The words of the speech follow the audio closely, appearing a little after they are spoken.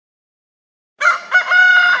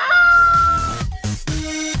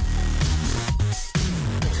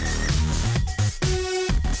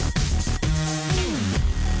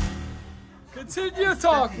Continue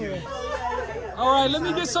talking. All right, let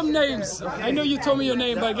me get some names. I know you told me your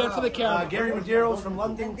name, but again for the camera. Gary Madero's from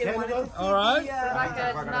London, Canada. All right.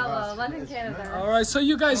 London, Canada. All right, so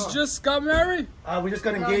you guys just got married? We just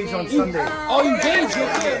got engaged on Sunday. Oh, engaged,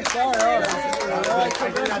 okay. Sorry, all right.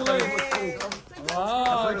 Congratulations.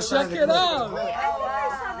 Wow, check it out. I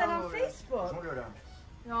saw that on Facebook.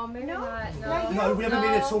 No, maybe not. No, we haven't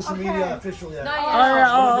made it social media official yet.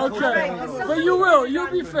 Okay. But you will.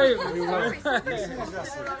 You'll be famous.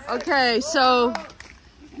 Okay, so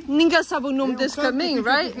ninguém sabe o nome desse caminho,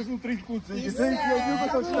 right? O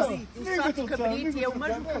Santo Cabrito é o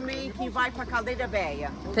mesmo caminho que vai para a Caldeira Velha.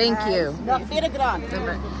 Thank you. Na Feira Grande.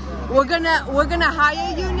 We're gonna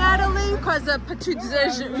hire you, Natalie, because of tu dizer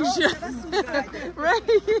right?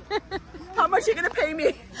 How much are you going to pay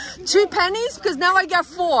me? 2 pennies, because now I get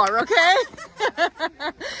 4, okay?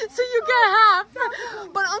 So you get half.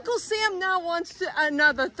 But Uncle Sam now wants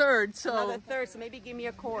another third, so. Another third, so maybe give me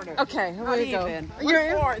a quarter. Okay, here we go. Even.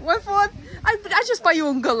 One fourth. I just buy you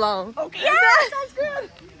a galão. Okay, yeah, sounds good.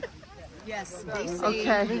 Yes, they say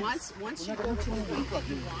okay. once you go to a week that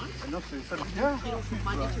you want, from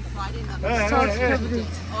Monday to Friday,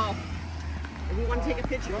 oh, if we want to take a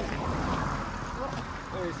picture.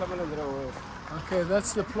 Okay,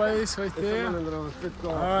 that's the place right there. All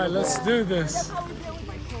right, let's do this.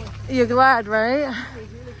 You're glad, right?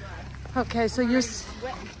 Okay, so can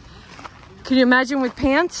you imagine with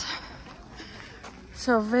pants?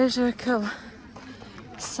 So veja aquele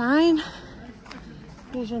sign.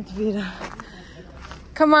 E a gente vira.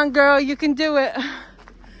 Come on, girl, you can do it.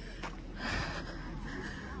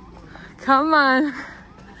 Come on.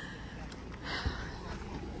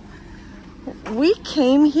 We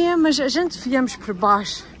came here, mas a gente viemos por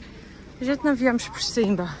baixo. A gente não viemos por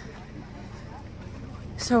cima.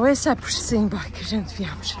 So esse é por cima que a gente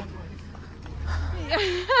viemos.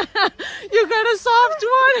 You got a soft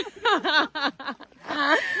one?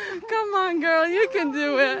 Come on, girl, you can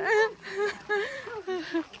do it.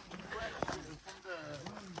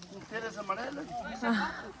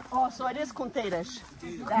 Oh, so it is conteiras.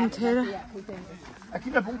 Inteira?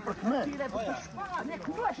 Aquilo é bom para comer.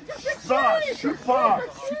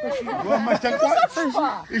 Mas tem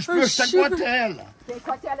cotela. Tem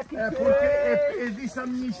cotela pequena. Porque eu disse à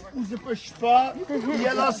minha esposa para chupar e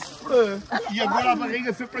ela se foi. E agora a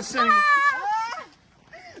barriga foi para cima.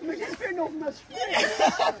 Mas isso foi novo, mas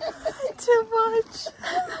Too much.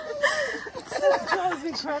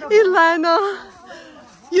 Elena,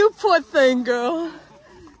 you poor thing, girl.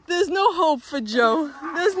 There's no hope for Joe.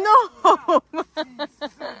 There's no hope.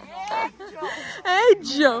 Hey,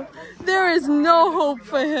 Joe. There is no hope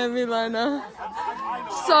for him, Elena.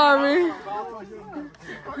 Sorry.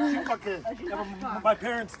 My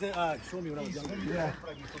parents showed me when I was younger. Yeah.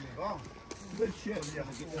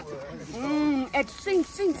 It's sing.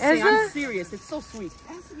 Is I'm it? serious. It's so sweet.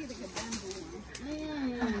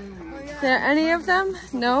 There any of them?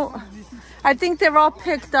 No. I think they're all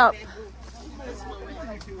picked up.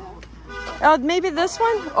 Oh, maybe this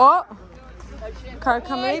one? Oh. Car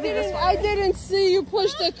coming. Maybe this one. I didn't see you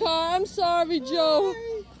push the car. I'm sorry, Joe.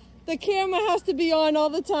 The camera has to be on all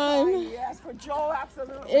the time. Yes, for Joe,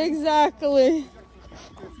 absolutely. Exactly.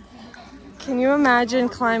 Can you imagine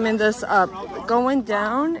climbing this up? Going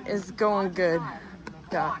down is going good.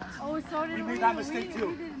 Yeah. Oh, so did we made that mistake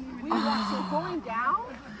too. So going down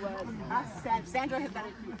was us. Sandra had done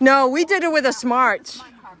it. No, we did it with a smart.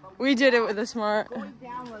 We did it with a smart. Going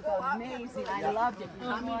down was amazing. I loved it.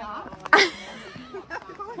 Coming up.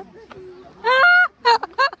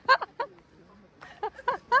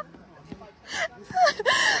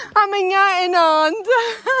 Amanhã inond.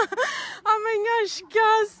 Amanhã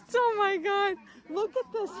esquece. Oh my God. Look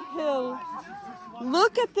at this hill.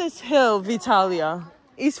 Look at this hill, Vitalia.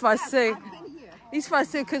 Isso vai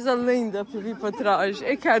ser coisa linda para vir para trás.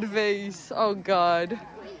 Eu quero ver isso. Oh God.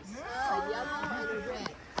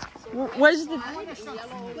 Where's the...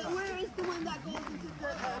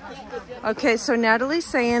 Okay, so Natalie's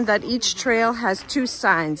saying that each trail has 2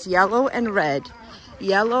 signs, yellow and red.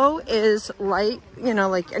 Yellow is light, you know,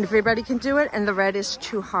 like everybody can do it, and the red is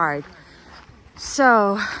too hard.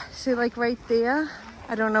 So, see, like right there,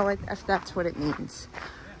 I don't know if that's what it means,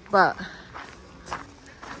 but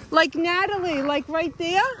like Natalie, like right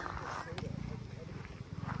there,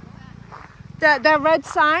 that red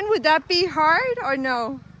sign, would that be hard or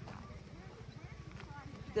no?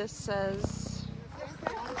 This says,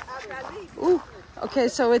 ooh, okay,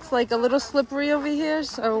 so it's like a little slippery over here,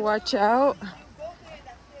 so watch out.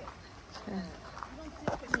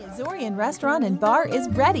 The Azorean Restaurant and Bar is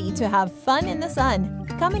ready to have fun in the sun.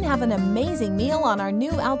 Come and have an amazing meal on our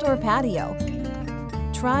new outdoor patio.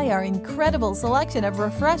 try our incredible selection of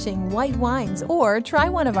refreshing white wines or try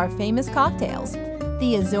one of our famous cocktails.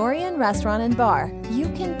 The Azorean Restaurant and Bar. You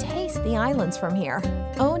can taste the islands from here.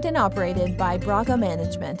 Owned and operated by Braga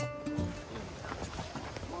Management.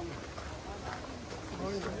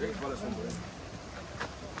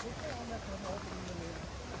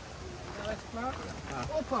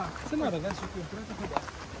 Opa, senhora, desce aqui, preta cuidado.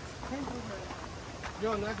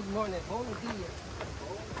 John, good morning. Bom dia.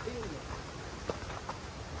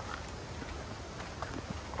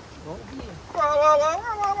 Bom dia.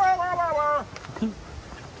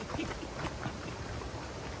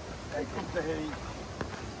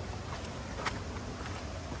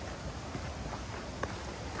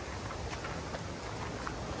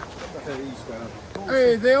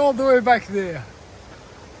 Hey, they're all the way back there.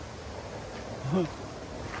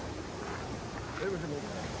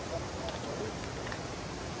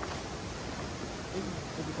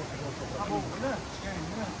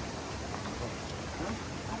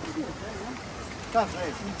 Tá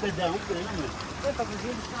certo, um pedão,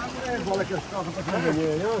 bola que as calças para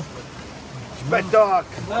trabalhar,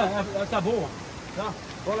 espetáculo! Tá boa.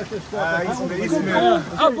 Bola que as calças. Isso mesmo.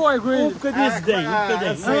 Ah, boy, great. Um bocadinho de um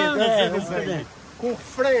bocadinho. Com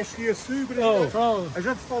refresco e açúcar, a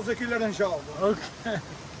gente faz aquilo laranjado. Ok.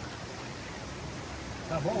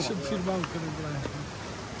 Tá bom? Deixa-me firmar um bocadinho de lá.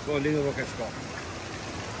 Só ali na boca das calças.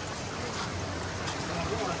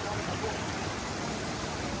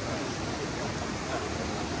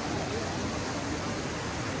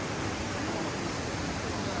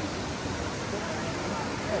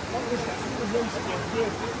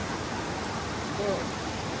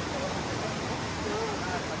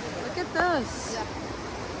 Look at this.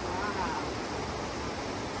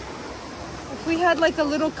 If we had like a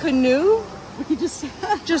little canoe, we could just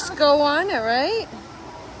go on it, right?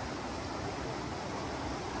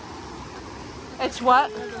 It's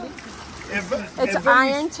what? It's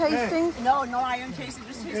iron tasting? No, no iron tasting.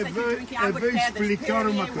 Just taste like you're drinking. I would vou add this explicar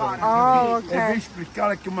uma Perrier coisa. Oh, Eu vou okay.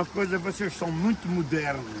 explicar aqui uma coisa, vocês são muito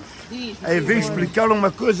modernos. Eu vou explicar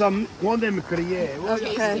uma coisa quando eu me criei.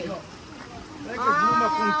 Okay. Pega uma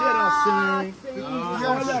ponteira assim.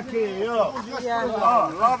 Olha aqui, ó. Ó,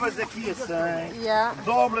 lavas aqui assim. Yeah.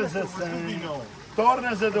 Dobras assim.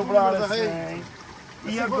 Tornas a dobrar assim.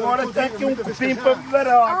 E agora tem aqui um copinho para beber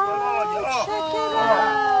água. Olha, ó. Check it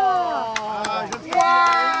out.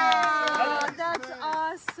 Wow, that's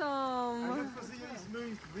awesome.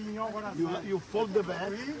 You fold the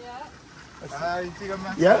bag.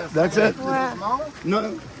 Yeah, that's it. Wow. No.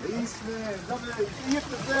 There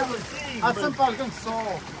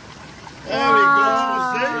we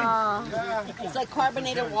go. It's like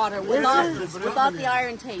carbonated water without the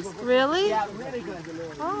iron taste. Really? Yeah, really good.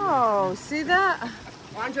 Oh, see that?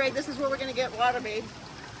 Andre, this is where we're gonna get water, babe.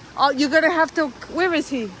 Oh, you're gonna have to. Where is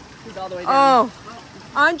he? He's all the way down. Oh,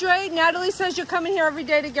 Andre, Natalie says you're coming here every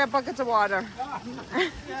day to get buckets of water.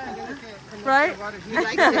 Right? He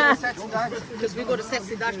likes it because we go to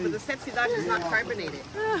Sexy Dutch, but the Sexy Dutch is not carbonated.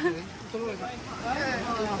 Look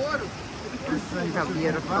how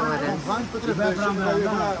beautiful it is.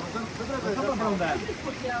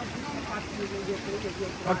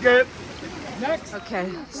 Okay. Next.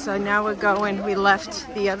 Okay, so now we're going, we left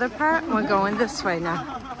the other part and we're going this way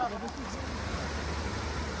now.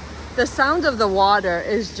 The sound of the water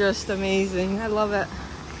is just amazing. I love it.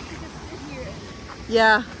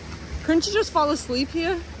 Yeah. Couldn't you just fall asleep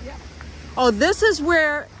here? Yeah. Oh, this is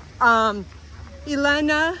where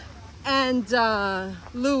Elena and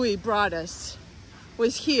Louis brought us.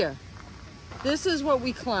 Was here. This is what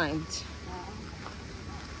we climbed.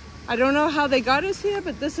 I don't know how they got us here,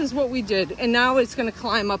 but this is what we did. And now it's going to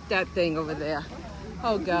climb up that thing over there.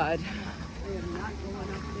 Oh, God.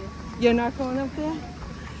 You're not going up there?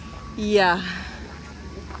 Yeah.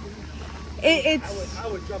 It's... I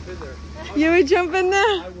would jump in there. You would jump in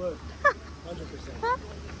there? I would. 100%.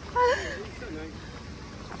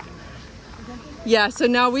 Yeah, so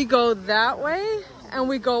now we go that way and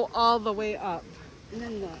we go all the way up.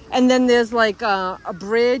 And then there's like a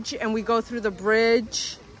bridge and we go through the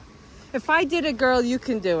bridge. If I did it, girl, you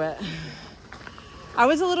can do it. I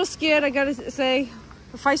was a little scared, I gotta say.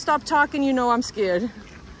 If I stop talking, you know I'm scared.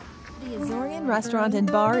 The Azorean Restaurant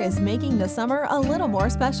and Bar is making the summer a little more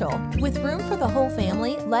special. With room for the whole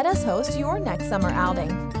family, let us host your next summer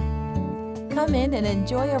outing. Come in and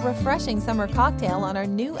enjoy a refreshing summer cocktail on our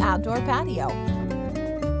new outdoor patio.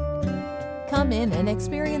 Come in and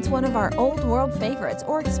experience one of our old world favorites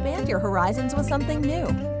or expand your horizons with something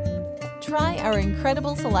new. Try our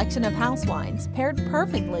incredible selection of house wines paired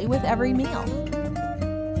perfectly with every meal.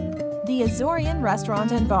 The Azorean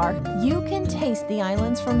Restaurant and Bar. You can taste the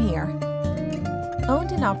islands from here.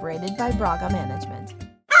 Owned and operated by Braga Management.